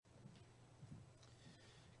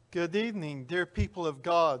Good evening, dear people of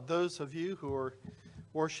God, those of you who are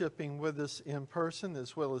worshiping with us in person,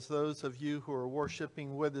 as well as those of you who are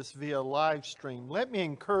worshiping with us via live stream. Let me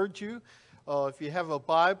encourage you, if you have a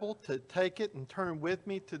Bible, to take it and turn with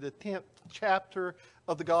me to the 10th chapter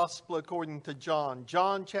of the Gospel according to John.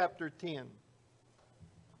 John chapter 10.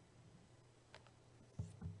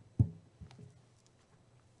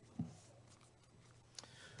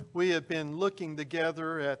 We have been looking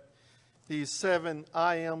together at these 7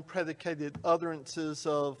 I am predicated utterances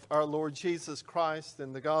of our Lord Jesus Christ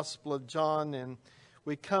in the Gospel of John, and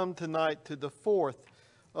we come tonight to the 4th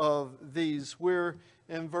of these. We're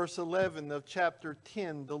in verse 11 of chapter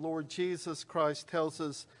 10. The Lord Jesus Christ tells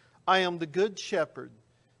us, I am the good shepherd.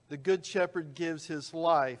 The good shepherd gives his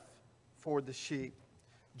life for the sheep.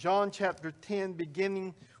 John chapter 10,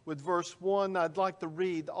 beginning with verse 1, I'd like to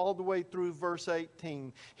read all the way through verse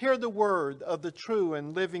 18. Hear the word of the true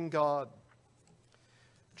and living God.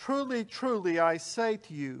 Truly, truly, I say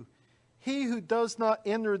to you, he who does not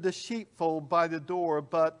enter the sheepfold by the door,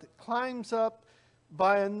 but climbs up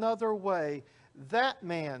by another way, that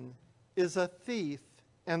man is a thief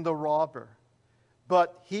and a robber.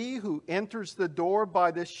 But he who enters the door by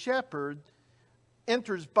the shepherd,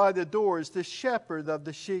 enters by the door is the shepherd of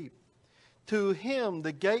the sheep. To him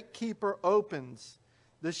the gatekeeper opens.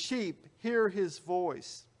 The sheep hear his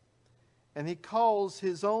voice, and he calls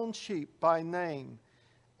his own sheep by name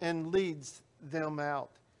and leads them out.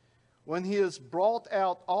 When he has brought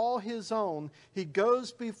out all his own, he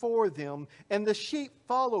goes before them, and the sheep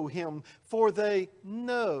follow him, for they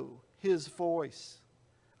know his voice.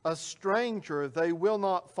 A stranger they will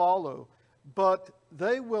not follow, but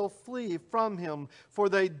they will flee from him, for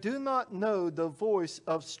they do not know the voice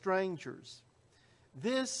of strangers.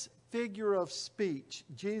 This figure of speech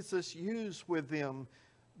Jesus used with them,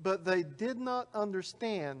 but they did not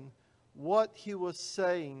understand what he was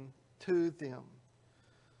saying to them.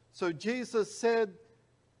 So Jesus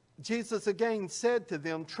again said to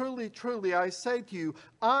them, Truly, truly, I say to you,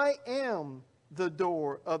 I am the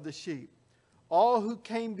door of the sheep. All who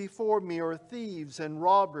came before me are thieves and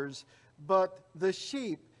robbers, but the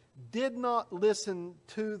sheep did not listen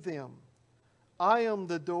to them. I am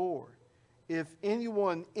the door. If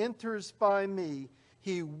anyone enters by me,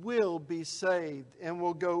 he will be saved and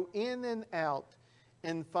will go in and out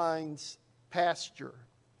and finds pasture.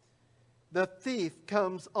 The thief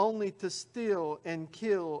comes only to steal and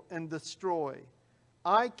kill and destroy.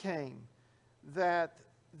 I came that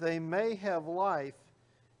they may have life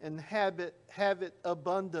and have it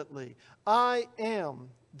abundantly. I am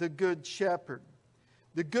the good shepherd.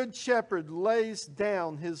 The good shepherd lays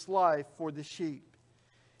down his life for the sheep.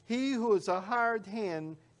 He who is a hired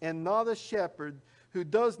hand and not a shepherd, who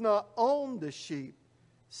does not own the sheep,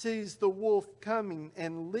 sees the wolf coming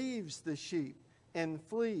and leaves the sheep and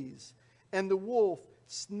flees, and the wolf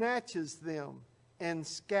snatches them and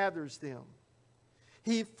scatters them.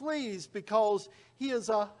 He flees because he is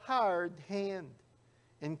a hired hand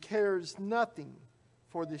and cares nothing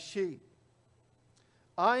for the sheep.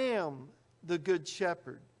 I am the good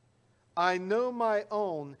shepherd. I know my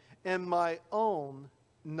own, and my own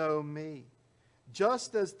know me.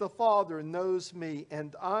 Just as the Father knows me,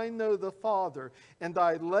 and I know the Father, and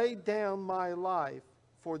I lay down my life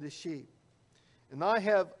for the sheep. And I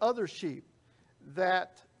have other sheep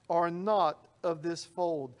that are not of this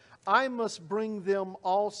fold. I must bring them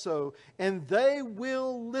also, and they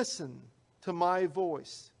will listen to my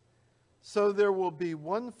voice. So there will be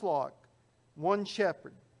one flock, one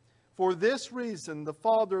shepherd. For this reason the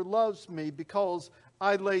Father loves me, because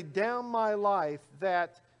I lay down my life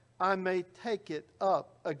that I may take it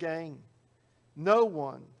up again. No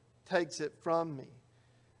one takes it from me,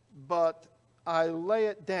 but I lay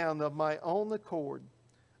it down of my own accord.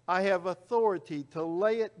 I have authority to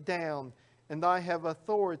lay it down, and I have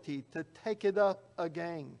authority to take it up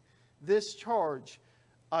again. This charge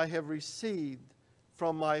I have received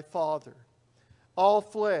from my Father. All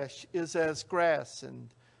flesh is as grass,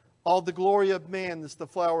 and all the glory of man is the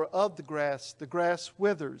flower of the grass. The grass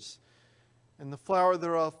withers, and the flower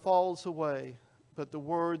thereof falls away, but the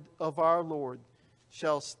word of our Lord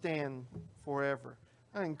shall stand forever.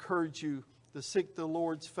 I encourage you to seek the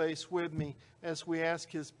Lord's face with me as we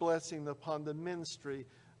ask his blessing upon the ministry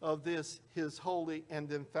of this, his holy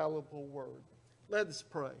and infallible word. Let us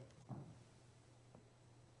pray.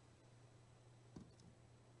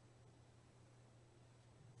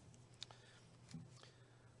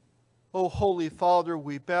 O Holy Father,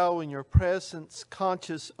 we bow in your presence,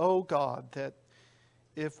 conscious, O God, that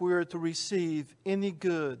if we are to receive any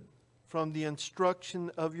good from the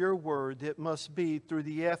instruction of your word, it must be through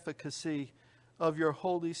the efficacy of your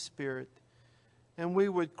Holy Spirit. And we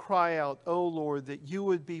would cry out, "O Lord, that you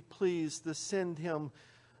would be pleased to send him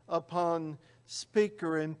upon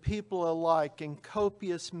speaker and people alike in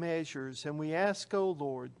copious measures." And we ask, "O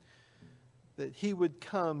Lord, that he would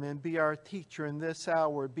come and be our teacher in this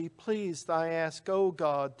hour." Be pleased, I ask, O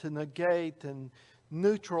God, to negate and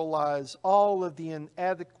neutralize all of the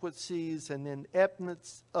inadequacies and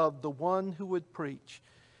ineptness of the one who would preach.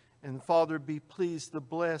 And Father, be pleased to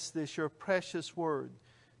bless this your precious word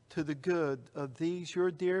to the good of these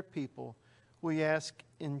your dear people. We ask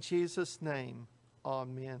in Jesus' name.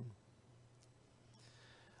 Amen.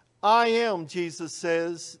 "I am," Jesus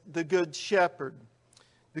says, "the good shepherd.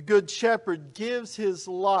 The good shepherd gives his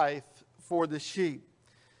life for the sheep."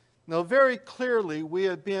 Now, very clearly, we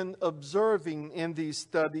have been observing in these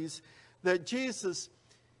studies that Jesus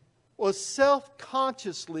was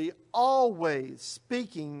self-consciously always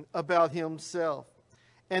speaking about himself.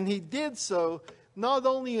 And he did so not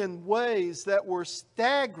only in ways that were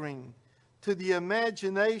staggering to the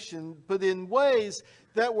imagination, but in ways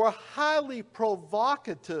that were highly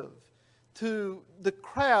provocative to the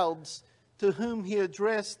crowds to whom he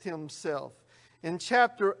addressed himself. In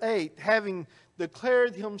chapter 8, having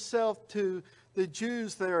declared himself to the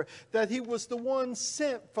Jews there that he was the one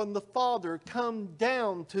sent from the Father, come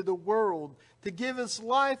down to the world to give his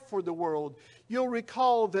life for the world, you'll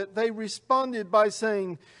recall that they responded by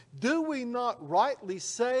saying, "Do we not rightly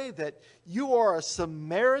say that you are a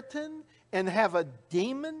Samaritan and have a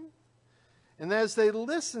demon?" And as they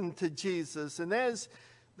listened to Jesus and as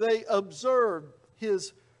they observed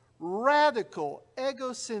his radical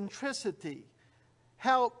egocentricity,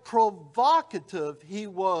 how provocative he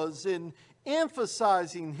was in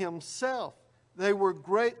emphasizing himself, they were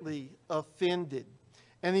greatly offended.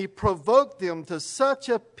 And he provoked them to such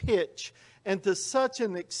a pitch and to such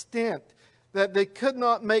an extent that they could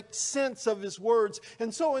not make sense of his words.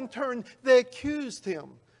 And so in turn, they accused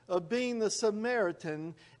him of being the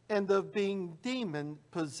Samaritan and of being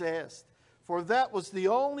demon-possessed. For that was the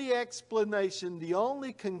only explanation, the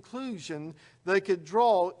only conclusion they could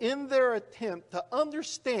draw in their attempt to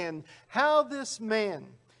understand how this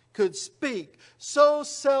man could speak so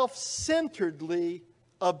self-centeredly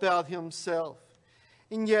about himself.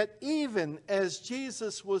 And yet, even as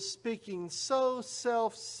Jesus was speaking so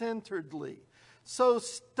self-centeredly, so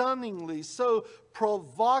stunningly, so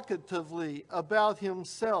provocatively about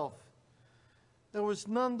himself, there was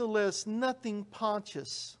nonetheless nothing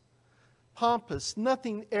pompous,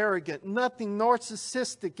 nothing arrogant, nothing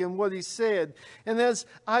narcissistic in what he said. And as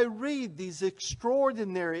I read these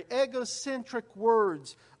extraordinary, egocentric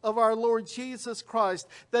words of our Lord Jesus Christ,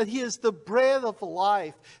 that he is the bread of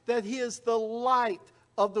life, that he is the light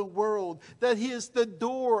of the world, that he is the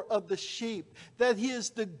door of the sheep, that he is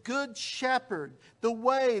the good shepherd, the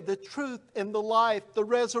way, the truth, and the life, the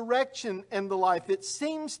resurrection and the life, it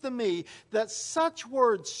seems to me that such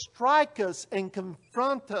words strike us and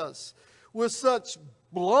confront us with such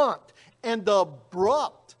blunt and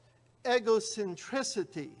abrupt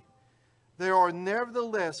egocentricity. They are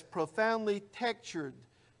nevertheless profoundly textured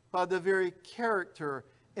by the very character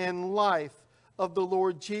and life of the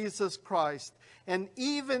Lord Jesus Christ. And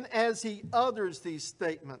even as he utters these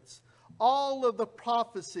statements, all of the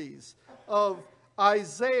prophecies of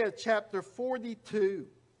Isaiah chapter 42,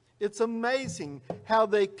 it's amazing how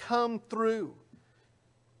they come through.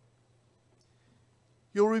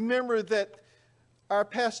 You'll remember that our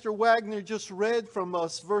Pastor Wagner just read from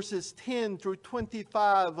us verses 10 through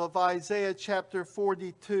 25 of Isaiah chapter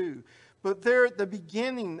 42. But there at the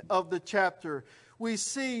beginning of the chapter, we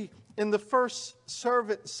see in the first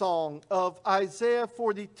servant song of Isaiah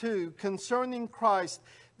 42 concerning Christ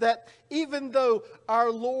that even though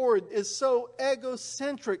our Lord is so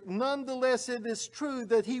egocentric, nonetheless it is true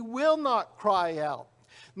that he will not cry out,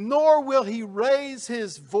 nor will he raise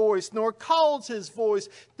his voice, nor cause his voice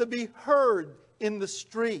to be heard in the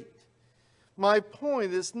street. My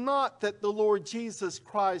point is not that the Lord Jesus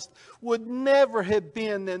Christ would never have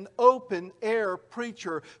been an open-air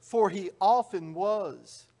preacher, for he often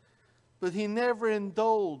was. But he never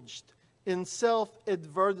indulged in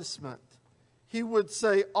self-advertisement. He would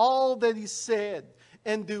say all that he said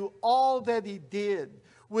and do all that he did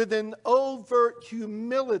with an overt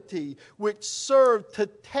humility which served to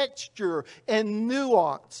texture and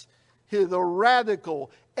nuance the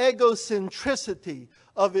radical egocentricity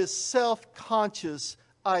of his self-conscious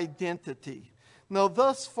identity. Now,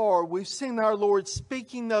 thus far, we've seen our Lord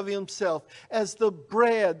speaking of himself as the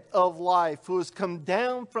bread of life, who has come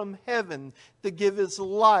down from heaven to give his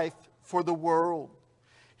life for the world.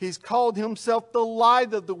 He's called himself the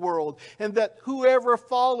light of the world, and that whoever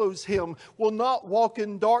follows him will not walk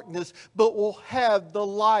in darkness, but will have the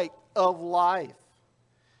light of life.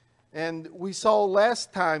 And we saw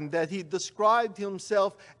last time that he described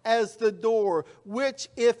himself as the door, which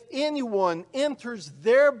if anyone enters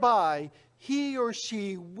thereby, he or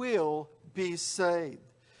she will be saved.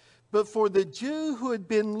 But for the Jew who had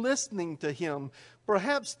been listening to him,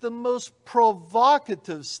 perhaps the most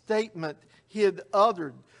provocative statement he had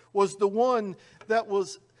uttered was the one that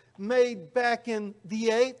was made back in the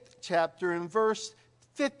 8th chapter in verse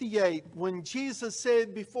 58, when Jesus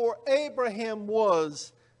said, "Before Abraham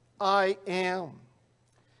was, I am."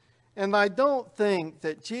 And I don't think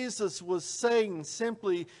that Jesus was saying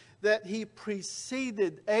simply that he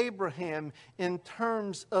preceded Abraham in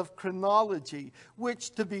terms of chronology,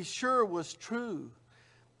 which to be sure was true,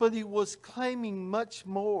 but he was claiming much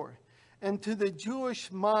more. And to the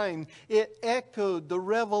Jewish mind, it echoed the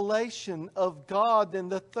revelation of God in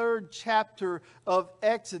the 3rd chapter of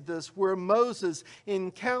Exodus, where Moses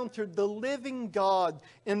encountered the living God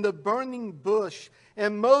in the burning bush.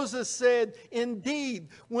 And Moses said, "Indeed,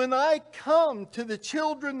 when I come to the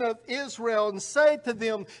children of Israel and say to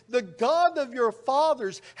them, 'The God of your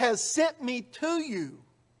fathers has sent me to you,'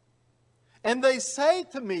 and they say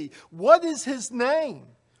to me, 'What is his name?'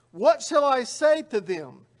 what shall I say to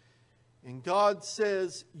them?" And God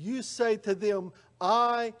says, "You say to them,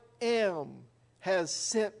 'I am has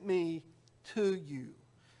sent me to you.'"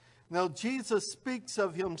 Now, Jesus speaks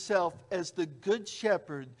of himself as the good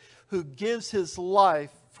shepherd who gives his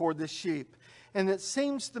life for the sheep. And it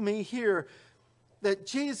seems to me here that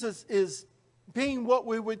Jesus is being what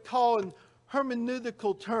we would call in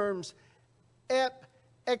hermeneutical terms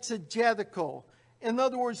exegetical. In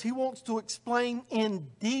other words, he wants to explain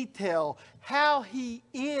in detail how he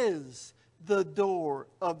is the door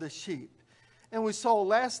of the sheep. And we saw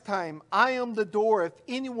last time, "I am the door. If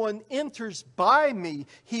anyone enters by me,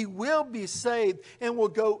 he will be saved and will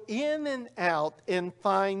go in and out and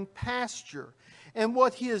find pasture." And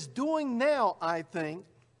what he is doing now, I think,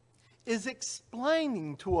 is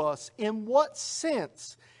explaining to us in what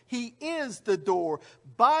sense he is the door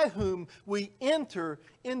by whom we enter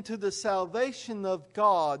into the salvation of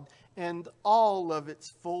God and all of its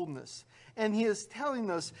fullness. And he is telling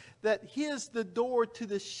us that he is the door to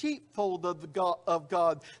the sheepfold of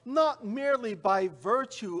God, not merely by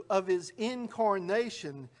virtue of his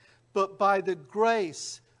incarnation, but by the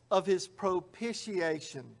grace of his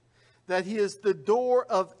propitiation. That he is the door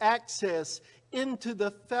of access into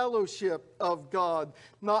the fellowship of God,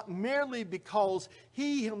 not merely because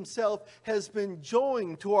he himself has been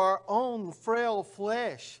joined to our own frail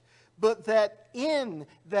flesh, but that in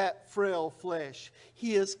that frail flesh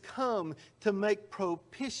he has come to make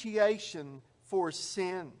propitiation for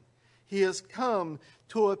sin. He has come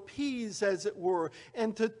to appease, as it were,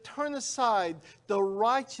 and to turn aside the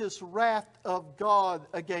righteous wrath of God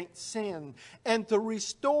against sin, and to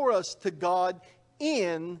restore us to God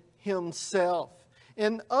in himself.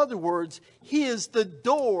 In other words, he is the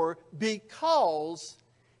door because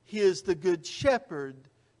he is the good shepherd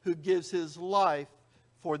who gives his life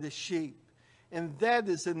for the sheep. And that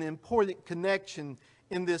is an important connection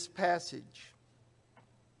in this passage.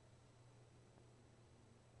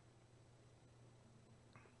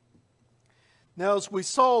 Now, as we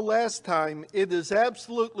saw last time, it is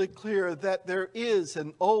absolutely clear that there is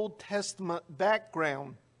an Old Testament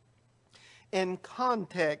background and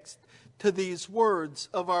context to these words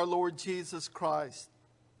of our Lord Jesus Christ.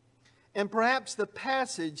 And perhaps the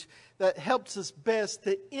passage that helps us best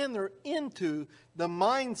to enter into the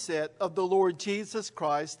mindset of the Lord Jesus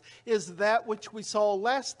Christ is that which we saw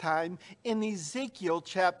last time in Ezekiel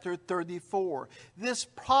chapter 34. This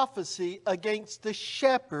prophecy against the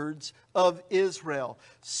shepherds of Israel.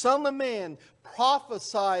 "Son of man,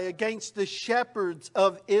 prophesy against the shepherds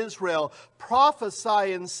of Israel.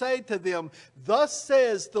 Prophesy and say to them, 'Thus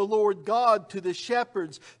says the Lord God to the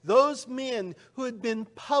shepherds,'" those men who had been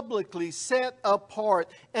publicly set apart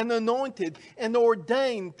and anointed and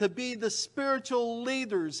ordained to be the spiritual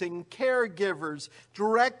leaders and caregivers,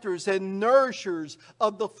 directors and nourishers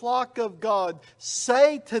of the flock of God.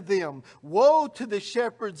 "Say to them, 'Woe to the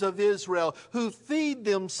shepherds of Israel who feed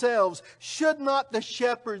themselves. Should not the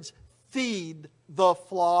shepherds feed the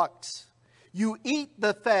flocks? You eat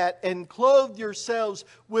the fat and clothe yourselves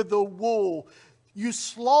with the wool. You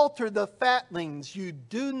slaughter the fatlings. You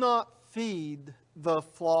do not feed the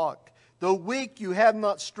flock. The weak you have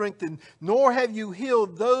not strengthened, nor have you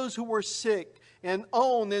healed those who were sick." And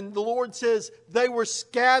on, and the Lord says they were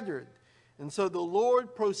scattered. And so the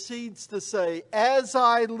Lord proceeds to say, "As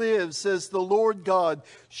I live, says the Lord God,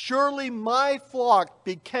 surely my flock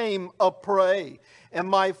became a prey, and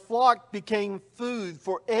my flock became food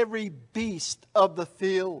for every beast of the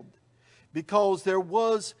field, because there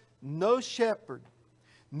was no shepherd,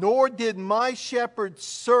 Nor did my shepherds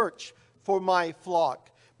search for my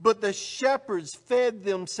flock, but the shepherds fed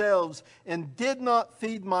themselves and did not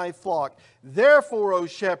feed my flock. Therefore, O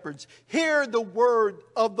shepherds, hear the word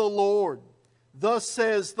of the Lord. Thus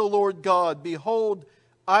says the Lord God, behold,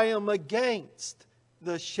 I am against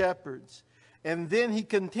the shepherds. And then he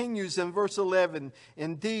continues in verse 11,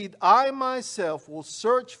 indeed, I myself will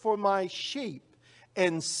search for my sheep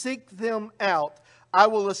and seek them out. I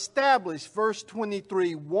will establish, verse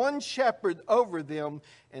 23, one shepherd over them,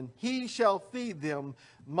 and he shall feed them.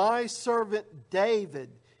 My servant David,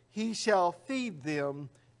 he shall feed them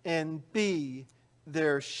and be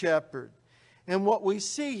their shepherd. And what we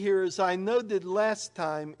see here, as I noted last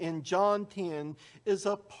time in John 10, is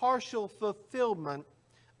a partial fulfillment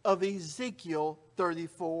of Ezekiel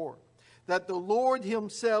 34. That the Lord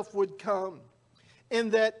himself would come,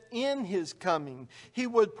 and that in his coming he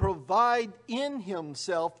would provide in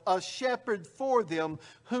himself a shepherd for them,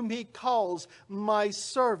 whom he calls my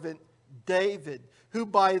servant David, who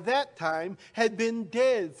by that time had been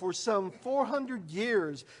dead for some 400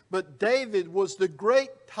 years. But David was the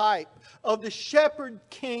great type of the shepherd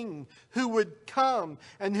king who would come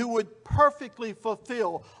and who would perfectly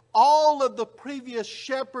fulfill all of the previous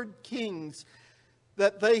shepherd kings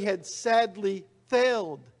that they had sadly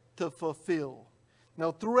failed to fulfill.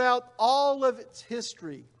 Now, throughout all of its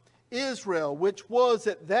history, Israel, which was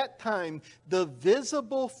at that time the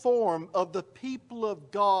visible form of the people of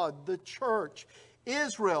God, the church,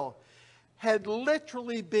 Israel had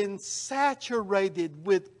literally been saturated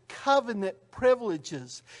with covenant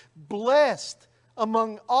privileges, blessed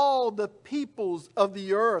among all the peoples of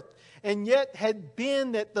the earth, and yet had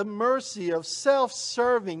been at the mercy of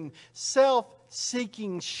self-serving,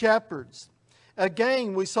 self-seeking shepherds.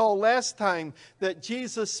 Again, we saw last time that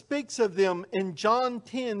Jesus speaks of them in John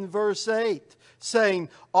 10, verse 8, saying,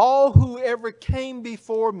 all who ever came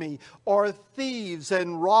before me are thieves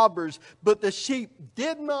and robbers, but the sheep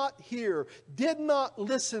did not hear, did not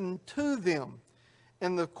listen to them.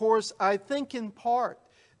 And of course, I think in part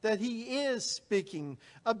that he is speaking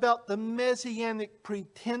about the messianic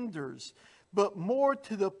pretenders, but more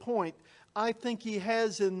to the point, I think he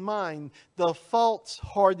has in mind the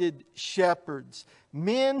false-hearted shepherds,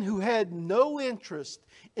 men who had no interest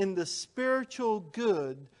in the spiritual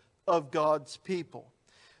good of God's people.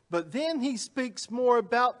 But then he speaks more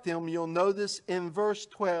about them, you'll notice in verse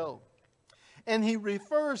 12. And he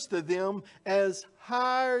refers to them as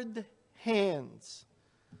hired hands.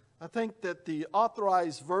 I think that the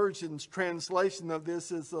Authorized Version's translation of this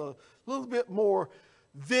is a little bit more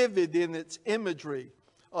vivid in its imagery.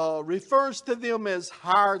 Refers to them as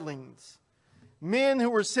hirelings, men who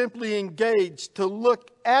were simply engaged to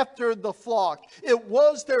look after the flock. It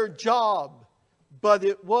was their job, but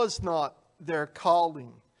it was not their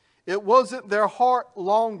calling. It wasn't their heart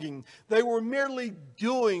longing. They were merely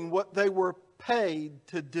doing what they were paid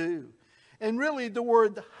to do. And really the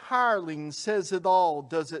word hireling says it all,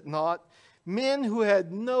 does it not? Men who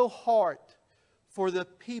had no heart for the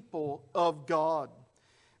people of God.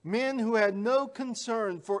 Men who had no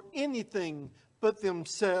concern for anything but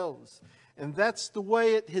themselves. And that's the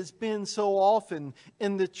way it has been so often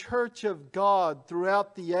in the church of God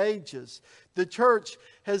throughout the ages. The church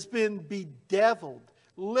has been bedeviled,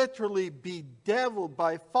 literally bedeviled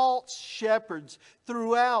by false shepherds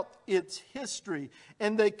throughout its history.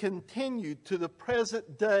 And they continue to the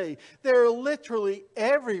present day. They're literally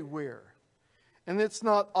everywhere. And it's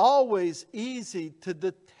not always easy to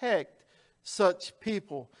detect such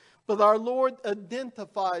people. But our Lord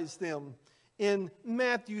identifies them in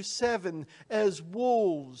Matthew 7 as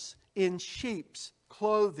wolves in sheep's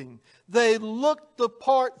clothing. They looked the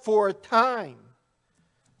part for a time,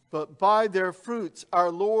 but by their fruits our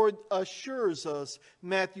Lord assures us,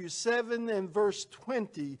 Matthew 7 and verse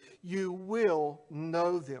 20, you will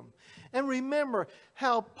know them. And remember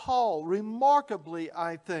how Paul, remarkably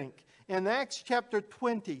I think, in Acts chapter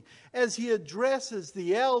 20, as he addresses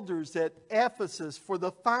the elders at Ephesus for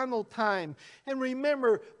the final time. And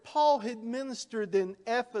remember, Paul had ministered in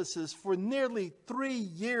Ephesus for nearly 3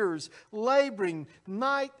 years, laboring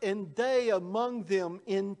night and day among them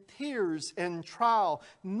in tears and trial.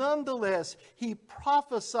 Nonetheless, he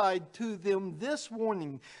prophesied to them this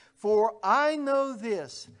warning, for I know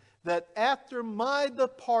this, that after my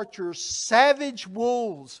departure, savage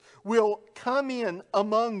wolves will come in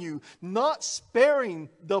among you, not sparing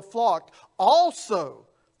the flock. Also,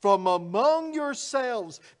 from among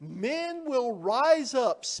yourselves, men will rise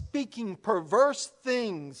up, speaking perverse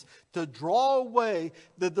things to draw away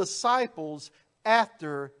the disciples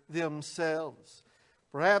after themselves.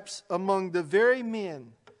 Perhaps among the very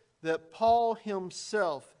men that Paul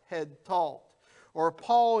himself had taught or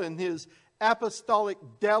Paul and his apostolic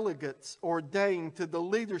delegates ordained to the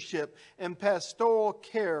leadership and pastoral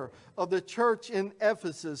care of the church in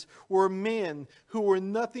Ephesus were men who were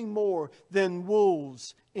nothing more than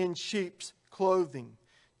wolves in sheep's clothing.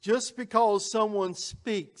 Just because someone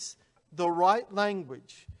speaks the right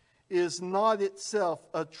language is not itself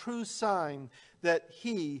a true sign that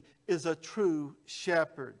he is a true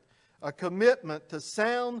shepherd. A commitment to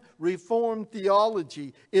sound Reformed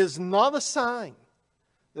theology is not a sign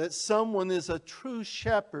that someone is a true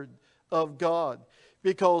shepherd of God,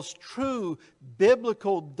 because true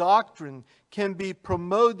biblical doctrine can be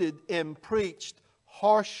promoted and preached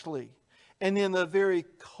harshly and in a very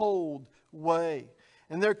cold way.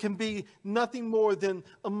 And there can be nothing more than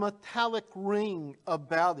a metallic ring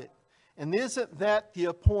about it. And isn't that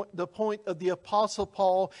the point of the Apostle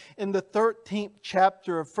Paul in the 13th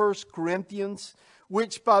chapter of 1 Corinthians,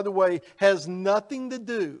 which, by the way, has nothing to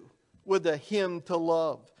do with a hymn to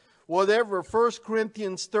love. Whatever 1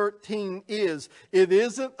 Corinthians 13 is, it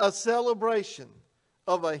isn't a celebration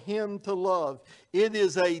of a hymn to love. It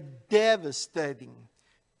is a devastating,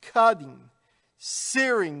 cutting,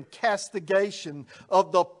 searing castigation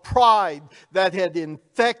of the pride that had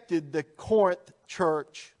infected the Corinth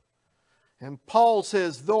church. And Paul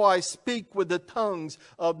says, though I speak with the tongues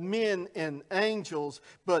of men and angels,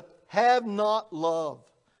 but have not love,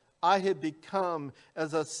 I have become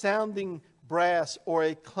as a sounding brass or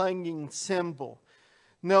a clanging cymbal.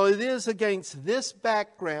 Now it is against this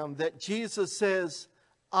background that Jesus says,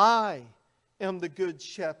 I am the good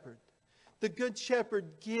shepherd. The good shepherd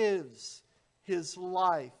gives his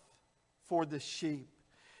life for the sheep.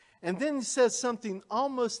 And then he says something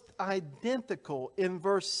almost identical in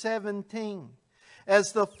verse 17.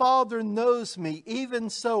 As the Father knows me,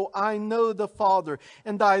 even so I know the Father,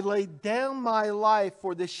 and I lay down my life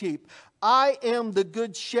for the sheep. I am the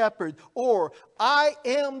good shepherd, or I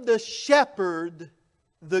am the shepherd,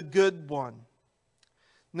 the good one.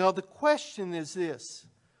 Now the question is this: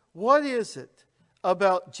 what is it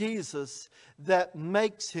about Jesus that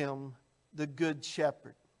makes him the good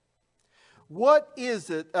shepherd? What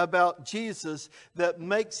is it about Jesus that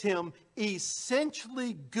makes him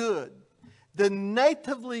essentially good, the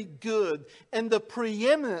natively good, and the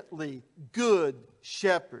preeminently good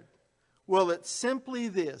shepherd? Well, it's simply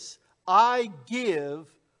this: I give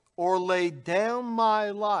or lay down my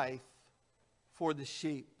life for the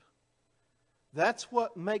sheep. That's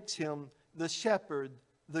what makes him the shepherd,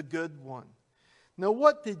 the good one. Now,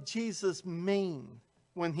 what did Jesus mean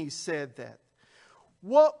when he said that?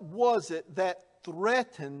 What was it that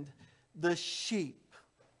threatened the sheep,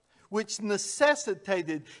 which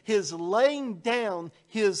necessitated his laying down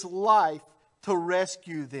his life to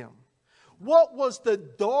rescue them? What was the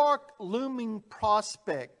dark looming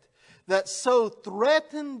prospect that so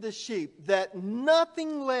threatened the sheep that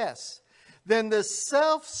nothing less than the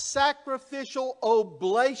self-sacrificial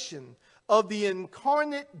oblation of the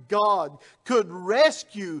incarnate God could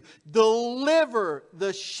rescue, deliver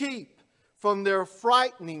the sheep from their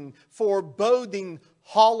frightening, foreboding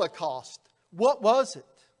holocaust? What was it?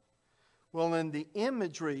 Well, in the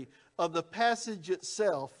imagery of the passage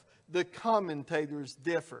itself, the commentators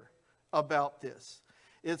differ about this.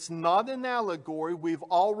 It's not an allegory. We've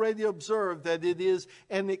already observed that it is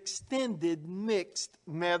an extended, mixed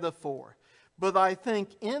metaphor. But I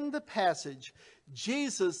think in the passage,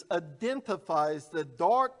 Jesus identifies the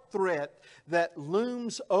dark threat that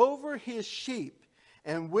looms over his sheep,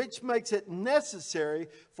 and which makes it necessary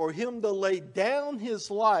for him to lay down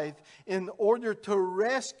his life in order to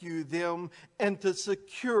rescue them and to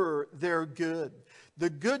secure their good. The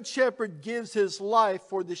good shepherd gives his life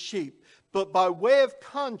for the sheep. But by way of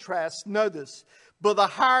contrast, notice, but the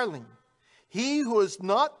hireling, he who is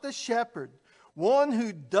not the shepherd, one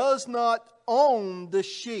who does not own the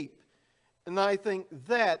sheep, and I think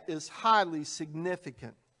that is highly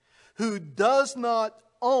significant, who does not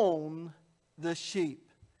own the sheep.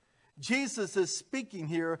 Jesus is speaking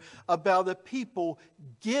here about a people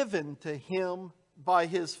given to him by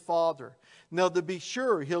his Father. Now, to be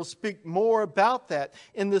sure, he'll speak more about that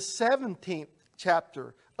in the 17th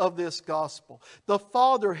chapter of this gospel. The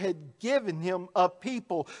Father had given him a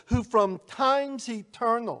people who from times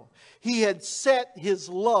eternal he had set his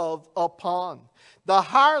love upon. The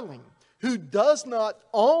hireling who does not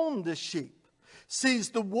own the sheep sees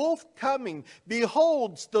the wolf coming,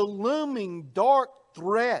 beholds the looming dark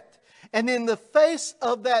threat, and in the face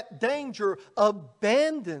of that danger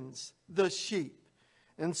abandons the sheep.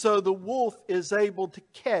 And so the wolf is able to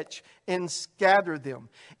catch and scatter them.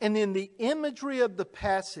 And in the imagery of the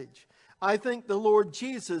passage, I think the Lord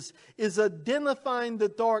Jesus is identifying the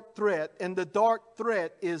dark threat. And the dark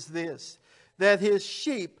threat is this: that his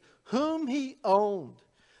sheep, whom he owned,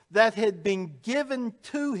 that had been given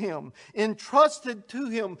to him, entrusted to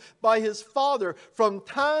him by his Father from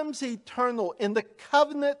times eternal in the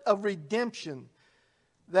covenant of redemption,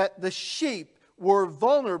 that the sheep were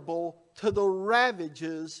vulnerable to the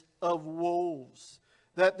ravages of wolves.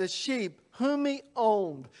 That the sheep whom he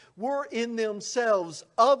owned were in themselves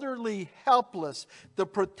utterly helpless to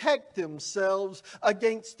protect themselves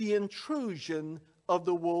against the intrusion of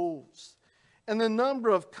the wolves. And a number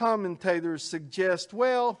of commentators suggest,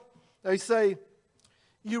 well, they say,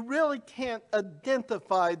 you really can't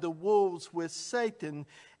identify the wolves with Satan.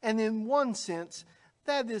 And in one sense,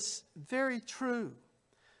 that is very true.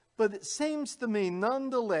 But it seems to me,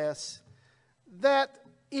 nonetheless, that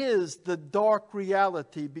is the dark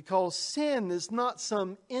reality, because sin is not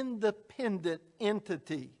some independent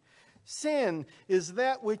entity. Sin is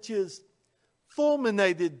that which is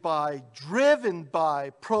fulminated by, driven by,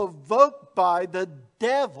 provoked by the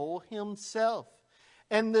devil himself.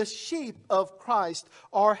 And the sheep of Christ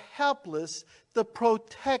are helpless to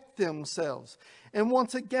protect themselves. And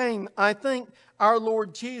once again, I think our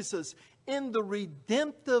Lord Jesus, in the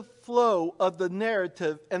redemptive flow of the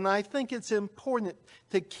narrative, and I think it's important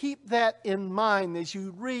to keep that in mind as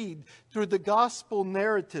you read through the gospel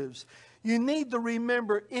narratives. You need to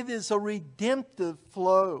remember it is a redemptive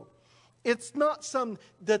flow. It's not some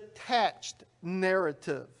detached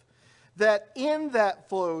narrative. That in that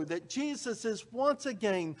flow, that Jesus is once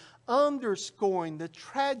again underscoring the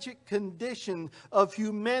tragic condition of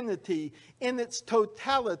humanity in its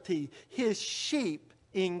totality, his sheep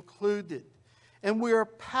included. And we are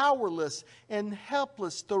powerless and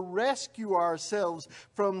helpless to rescue ourselves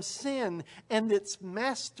from sin and its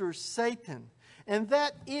master, Satan. And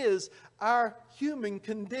that is our human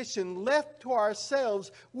condition. Left to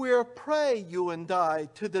ourselves, we're prey, you and I,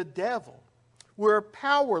 to the devil. We're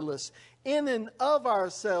powerless in and of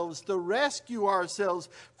ourselves to rescue ourselves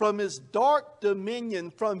from his dark dominion,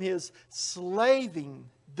 from his slaving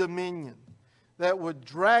dominion that would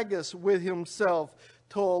drag us with himself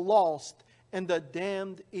to a lost and a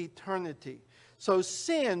damned eternity. So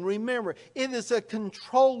sin, remember, it is a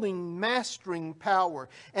controlling, mastering power,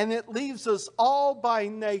 and it leaves us all by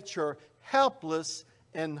nature helpless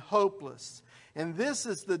and hopeless. And this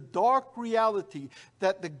is the dark reality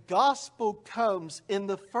that the gospel comes in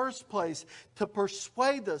the first place to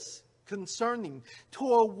persuade us concerning, to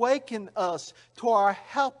awaken us to our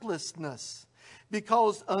helplessness.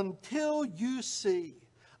 Because until you see,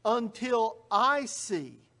 until I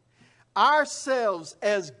see ourselves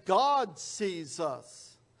as God sees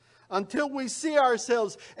us, until we see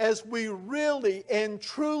ourselves as we really and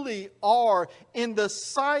truly are in the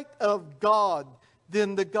sight of God,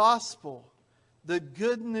 then the gospel, the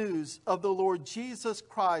good news of the Lord Jesus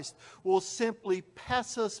Christ, will simply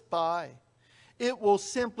pass us by. It will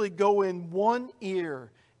simply go in one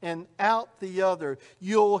ear and out the other.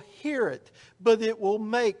 You'll hear it, but it will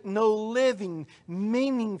make no living,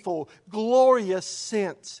 meaningful, glorious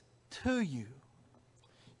sense to you.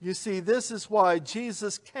 You see, this is why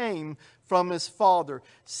Jesus came from his Father,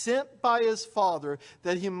 sent by his Father,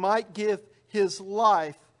 that he might give his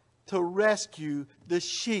life to rescue the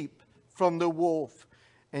sheep from the wolf.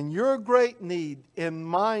 And your great need and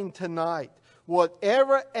mine tonight,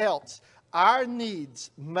 whatever else our needs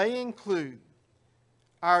may include,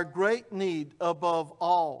 our great need above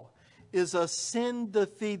all is a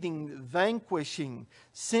sin-defeating, vanquishing,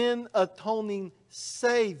 sin-atoning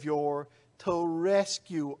Savior to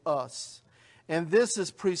rescue us. And this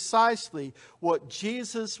is precisely what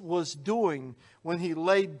Jesus was doing when he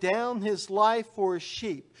laid down his life for his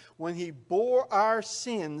sheep, when he bore our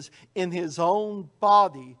sins in his own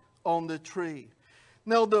body on the tree.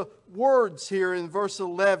 Now, the words here in verse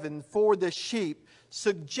 11, for the sheep,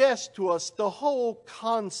 suggest to us the whole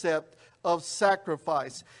concept of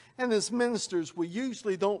sacrifice. And as ministers, we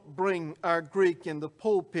usually don't bring our Greek in the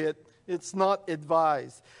pulpit. It's not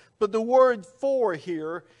advised. But the word for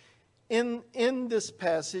here in this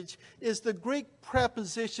passage is the Greek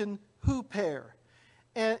preposition huper.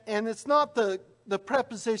 And it's not the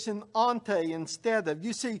preposition ante instead of.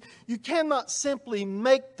 You see, you cannot simply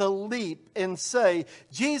make the leap and say,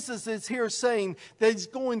 Jesus is here saying that he's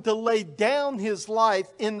going to lay down his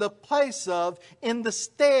life in the place of, in the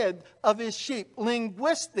stead of his sheep.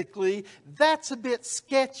 Linguistically, that's a bit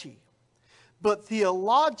sketchy. But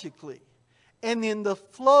theologically, and in the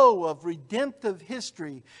flow of redemptive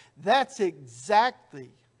history, that's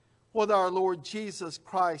exactly what our Lord Jesus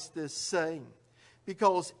Christ is saying.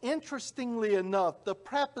 Because interestingly enough, the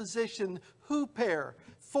preposition huper,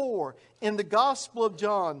 4 in the Gospel of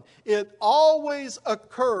John, it always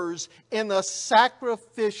occurs in a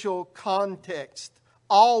sacrificial context.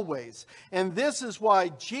 Always. And this is why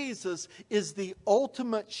Jesus is the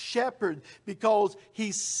ultimate shepherd, because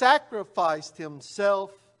he sacrificed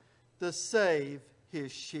himself to save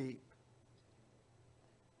his sheep.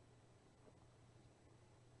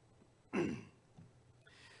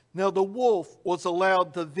 Now the wolf was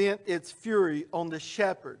allowed to vent its fury on the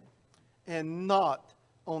shepherd and not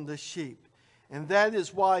on the sheep. And that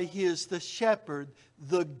is why he is the shepherd,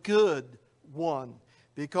 the good one.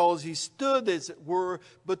 Because he stood, as it were,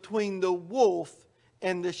 between the wolf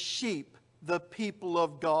and the sheep, the people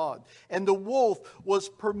of God. And the wolf was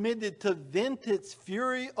permitted to vent its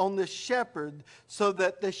fury on the shepherd so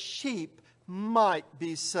that the sheep might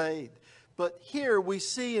be saved. But here we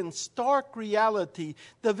see in stark reality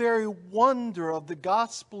the very wonder of the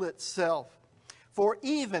gospel itself. For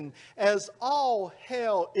even as all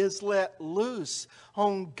hell is let loose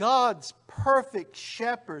on God's perfect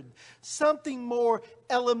shepherd, something more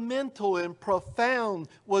elemental and profound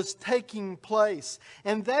was taking place.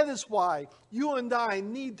 And that is why you and I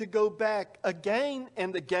need to go back again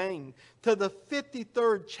and again to the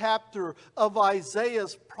 53rd chapter of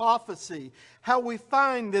Isaiah's prophecy. How we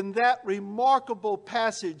find in that remarkable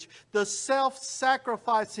passage the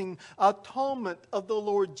self-sacrificing atonement of the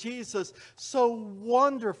Lord Jesus so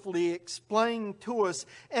wonderfully explained to us.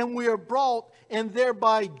 And we are brought and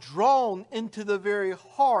thereby drawn into the very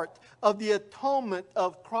heart of the atonement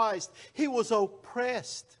of Christ. He was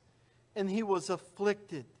oppressed and he was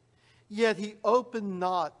afflicted, yet he opened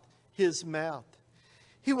not his mouth.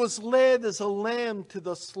 He was led as a lamb to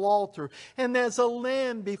the slaughter, and as a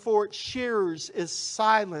lamb before its shearers is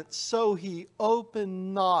silent, so he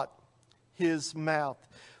opened not his mouth.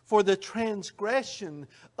 For the transgression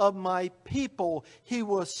of my people he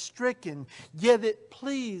was stricken, yet it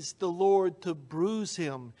pleased the Lord to bruise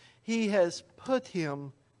him. He has put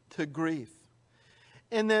him to grief.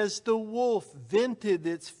 And as the wolf vented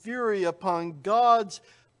its fury upon God's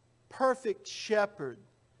perfect shepherd,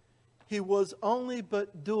 he was only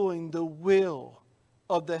but doing the will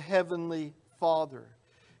of the Heavenly Father.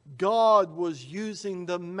 God was using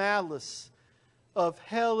the malice of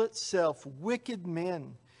hell itself, wicked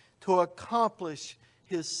men, to accomplish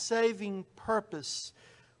his saving purpose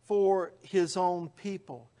for his own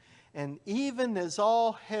people. And even as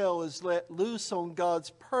all hell is let loose on God's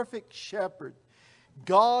perfect shepherd,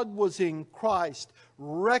 God was in Christ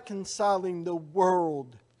reconciling the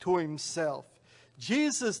world to himself.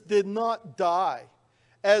 Jesus did not die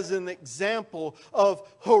as an example of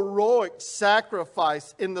heroic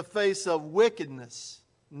sacrifice in the face of wickedness.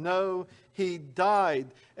 No, he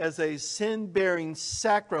died as a sin-bearing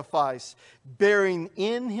sacrifice, bearing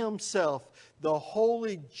in himself the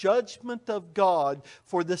holy judgment of God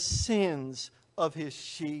for the sins of his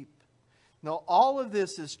sheep. Now, all of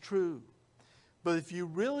this is true, but if you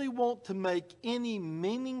really want to make any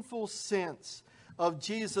meaningful sense of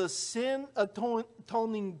Jesus'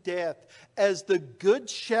 sin-atoning death as the Good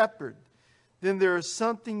Shepherd, then there is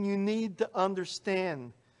something you need to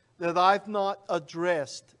understand that I've not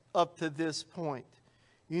addressed up to this point.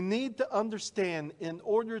 You need to understand, in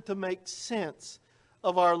order to make sense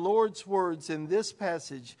of our Lord's words in this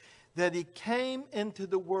passage, that he came into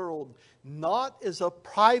the world not as a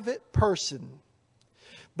private person,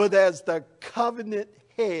 but as the covenant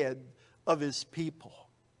head of his people.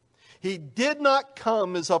 He did not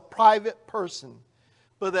come as a private person,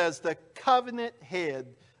 but as the covenant head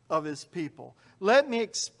of his people. Let me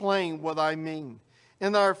explain what I mean.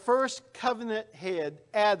 In our first covenant head,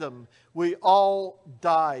 Adam, we all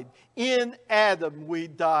died. In Adam we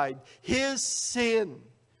died. His sin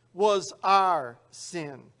was our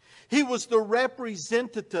sin. He was the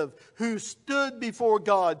representative who stood before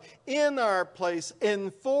God in our place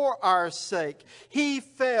and for our sake. He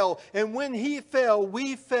fell, and when he fell,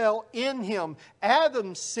 we fell in him.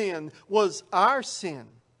 Adam's sin was our sin.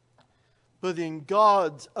 But in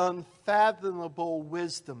God's unfathomable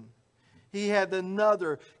wisdom, he had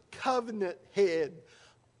another covenant head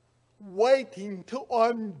waiting to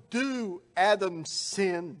undo Adam's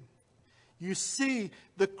sin. You see,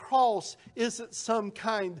 the cross isn't some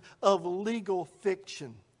kind of legal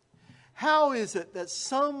fiction. How is it that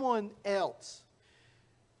someone else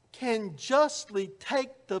can justly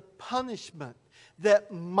take the punishment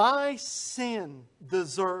that my sin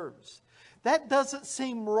deserves? That doesn't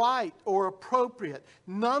seem right or appropriate.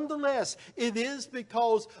 Nonetheless, it is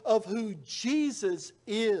because of who Jesus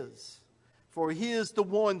is. For he is the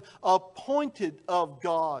one appointed of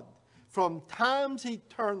God from times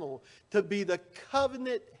eternal to be the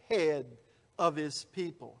covenant head of his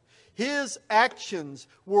people. His actions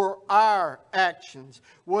were our actions.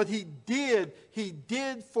 What He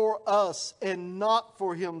did for us and not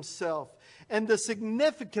for Himself. And the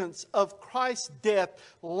significance of Christ's death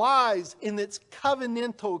lies in its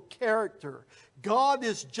covenantal character. God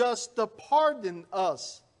is just to pardon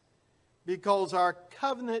us because our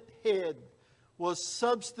covenant head was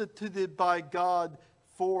substituted by God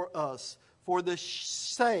for us for the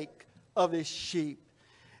sake of His sheep.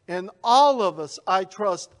 And all of us, I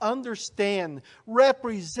trust, understand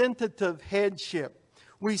representative headship.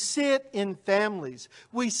 We see it in families.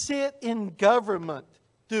 We see it in government,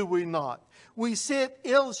 do we not? We see it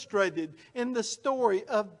illustrated in the story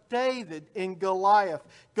of David and Goliath.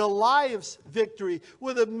 Goliath's victory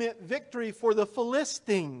would have meant victory for the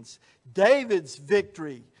Philistines. David's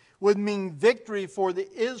victory would mean victory for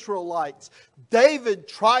the Israelites. David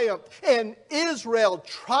triumphed and Israel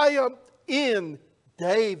triumphed in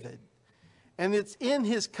David. And it's in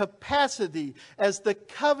his capacity as the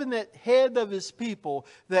covenant head of his people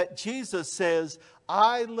that Jesus says,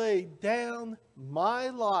 I lay down my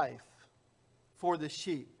life for the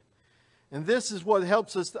sheep. And this is what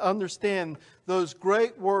helps us to understand those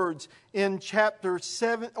great words in chapter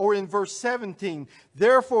 7 or in verse 17.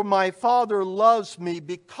 Therefore my Father loves me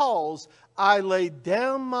because I lay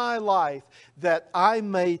down my life that I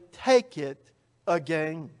may take it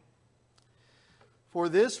again. For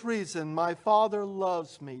this reason my Father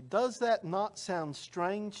loves me. Does that not sound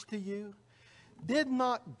strange to you? Did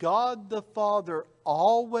not God the Father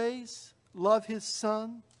always love His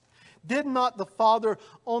Son? Did not the Father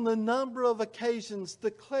on a number of occasions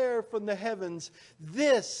declare from the heavens,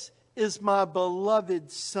 this is my beloved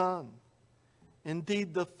Son?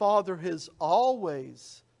 Indeed, the Father has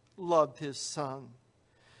always loved His Son.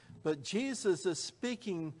 But Jesus is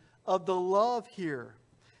speaking of the love here,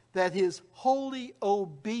 that His holy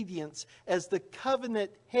obedience as the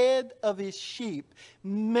covenant head of His sheep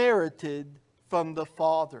merited from the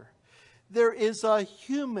Father. There is a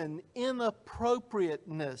human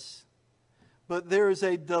inappropriateness, but there is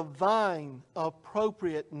a divine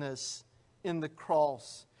appropriateness in the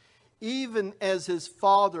cross. Even as His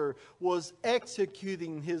Father was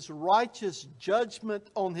executing His righteous judgment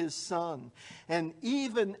on His Son, and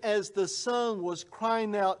even as the Son was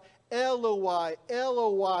crying out, Eloi,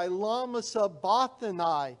 Eloi, lama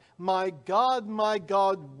sabachthani, my God,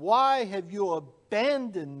 why have you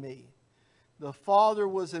abandoned me? The Father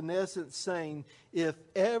was in essence saying, if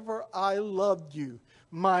ever I loved you,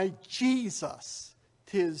 my Jesus,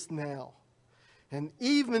 'tis now. And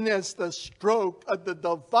even as the stroke of the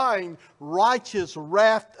divine righteous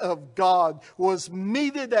wrath of God was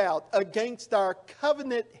meted out against our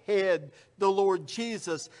covenant head, the Lord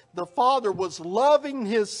Jesus, the Father was loving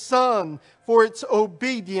His Son for its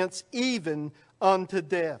obedience even unto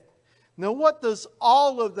death. Now, what does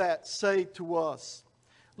all of that say to us?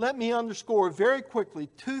 Let me underscore very quickly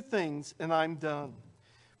two things, and I'm done.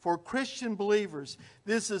 For Christian believers,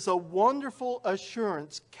 this is a wonderful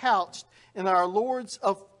assurance couched in our Lord's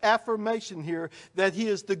affirmation here that He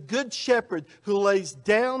is the good shepherd who lays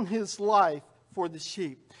down His life for the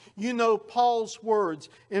sheep. You know Paul's words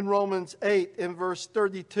in Romans 8 and verse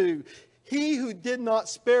 32. He who did not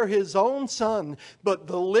spare His own Son, but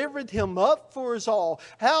delivered Him up for us all,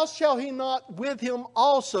 how shall He not with Him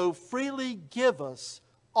also freely give us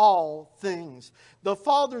all things? The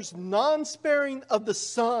Father's non-sparing of the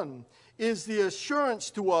Son is the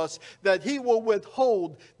assurance to us that He will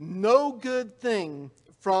withhold no good thing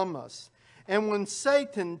from us. And when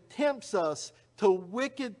Satan tempts us to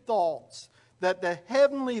wicked thoughts that the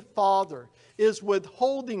Heavenly Father is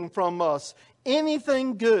withholding from us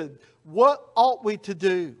anything good, what ought we to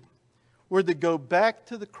do? We're to go back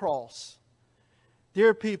to the cross.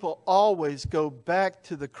 Dear people, always go back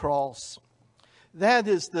to the cross. That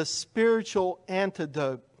is the spiritual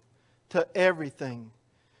antidote to everything.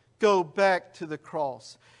 Go back to the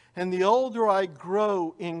cross. And the older I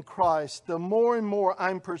grow in Christ, the more and more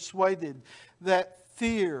I'm persuaded that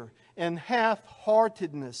fear and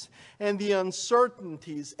half-heartedness and the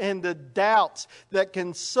uncertainties and the doubts that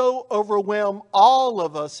can so overwhelm all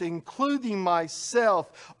of us, including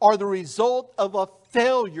myself, are the result of a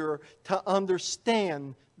failure to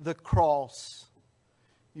understand the cross.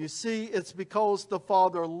 You see, it's because the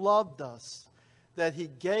Father loved us that He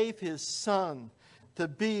gave His Son to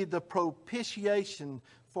be the propitiation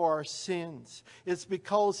for our sins. It's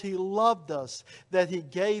because He loved us that He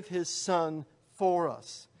gave His Son for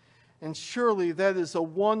us. And surely that is a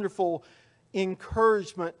wonderful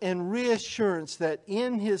encouragement and reassurance that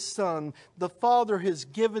in His Son, the Father has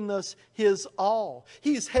given us His all.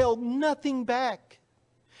 He's held nothing back.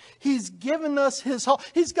 He's given us His all.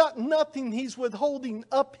 He's got nothing He's withholding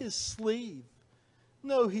up His sleeve.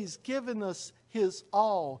 No, He's given us His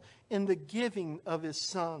all in the giving of His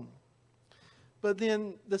Son. But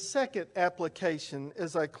then the second application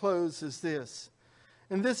as I close is this.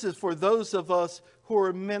 And this is for those of us who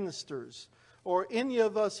are ministers, or any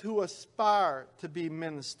of us who aspire to be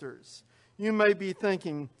ministers. You may be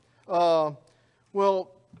thinking, well,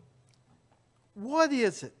 what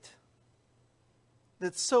is it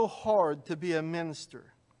that's so hard to be a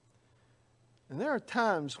minister? And there are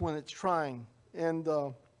times when it's trying, and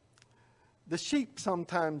the sheep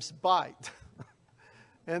sometimes bite.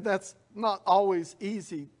 And that's not always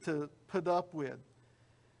easy to put up with.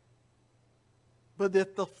 But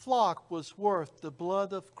if the flock was worth the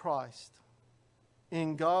blood of Christ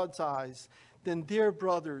in God's eyes, then, dear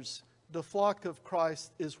brothers, the flock of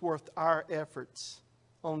Christ is worth our efforts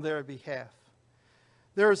on their behalf.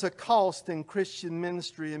 There is a cost in Christian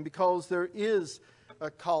ministry, and because there is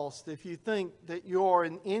a cost, if you think that you are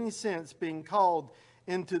in any sense being called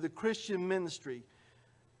into the Christian ministry,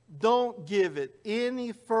 don't give it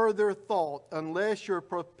any further thought unless you're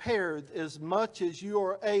prepared as much as you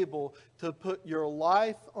are able to put your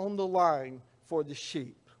life on the line for the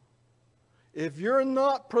sheep. If you're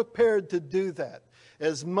not prepared to do that,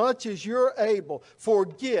 as much as you're able,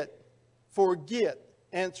 forget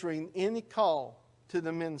answering any call to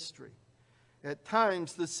the ministry. At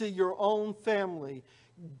times, to see your own family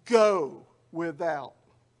go without,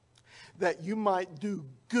 that you might do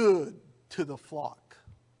good to the flock.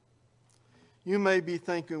 You may be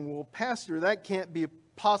thinking, well, Pastor, that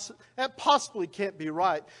possibly can't be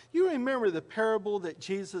right. You remember the parable that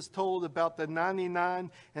Jesus told about the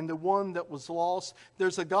 99 and the one that was lost?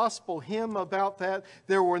 There's a gospel hymn about that.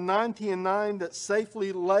 There were 99 that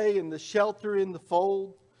safely lay in the shelter in the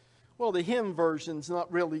fold. Well, the hymn version's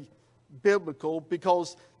not really biblical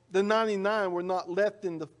because the 99 were not left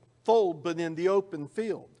in the fold but in the open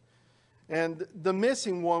field. And the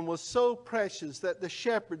missing one was so precious that the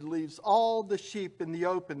shepherd leaves all the sheep in the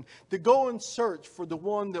open to go and search for the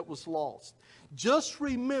one that was lost. Just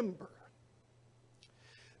remember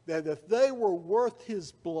that if they were worth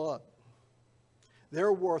His blood,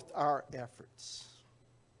 they're worth our efforts.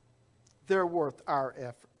 They're worth our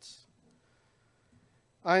efforts.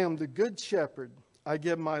 I am the good shepherd. I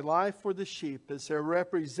give my life for the sheep as their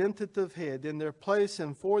representative head in their place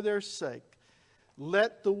and for their sake.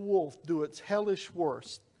 Let the wolf do its hellish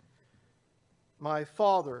worst. My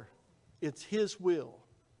Father, it's His will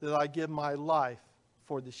that I give my life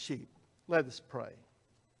for the sheep. Let us pray.